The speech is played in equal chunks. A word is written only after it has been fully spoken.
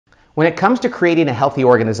When it comes to creating a healthy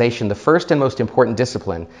organization, the first and most important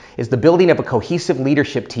discipline is the building of a cohesive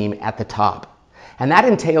leadership team at the top. And that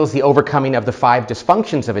entails the overcoming of the 5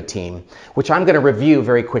 dysfunctions of a team, which I'm going to review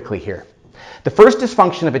very quickly here. The first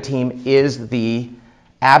dysfunction of a team is the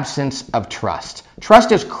absence of trust.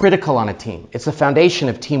 Trust is critical on a team. It's the foundation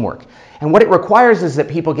of teamwork. And what it requires is that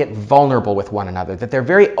people get vulnerable with one another, that they're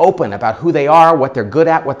very open about who they are, what they're good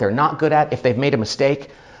at, what they're not good at, if they've made a mistake.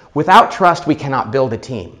 Without trust, we cannot build a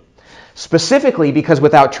team. Specifically because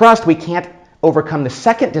without trust, we can't overcome the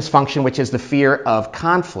second dysfunction, which is the fear of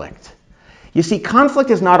conflict. You see,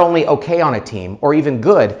 conflict is not only okay on a team, or even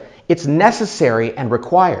good, it's necessary and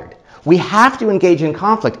required. We have to engage in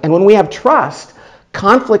conflict, and when we have trust,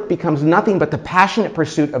 conflict becomes nothing but the passionate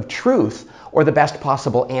pursuit of truth or the best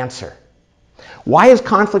possible answer. Why is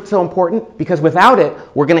conflict so important? Because without it,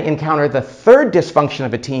 we're going to encounter the third dysfunction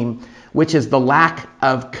of a team, which is the lack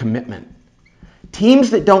of commitment. Teams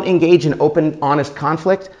that don't engage in open, honest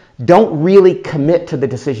conflict don't really commit to the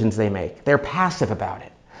decisions they make. They're passive about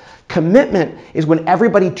it. Commitment is when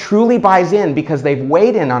everybody truly buys in because they've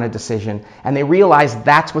weighed in on a decision and they realize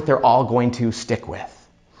that's what they're all going to stick with.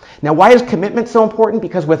 Now, why is commitment so important?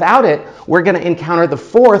 Because without it, we're going to encounter the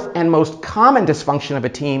fourth and most common dysfunction of a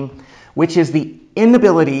team, which is the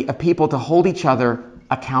inability of people to hold each other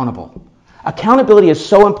accountable. Accountability is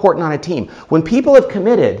so important on a team. When people have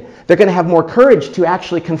committed, they're going to have more courage to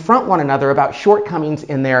actually confront one another about shortcomings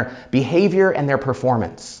in their behavior and their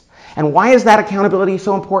performance. And why is that accountability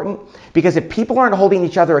so important? Because if people aren't holding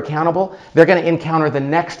each other accountable, they're going to encounter the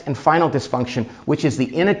next and final dysfunction, which is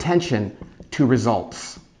the inattention to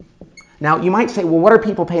results. Now, you might say, well, what are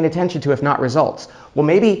people paying attention to if not results? Well,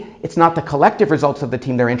 maybe it's not the collective results of the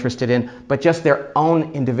team they're interested in, but just their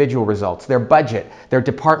own individual results, their budget, their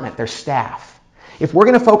department, their staff. If we're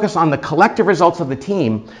going to focus on the collective results of the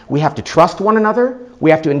team, we have to trust one another,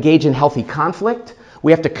 we have to engage in healthy conflict,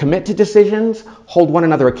 we have to commit to decisions, hold one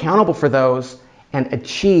another accountable for those, and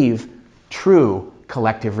achieve true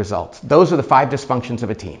collective results. Those are the 5 dysfunctions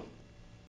of a team.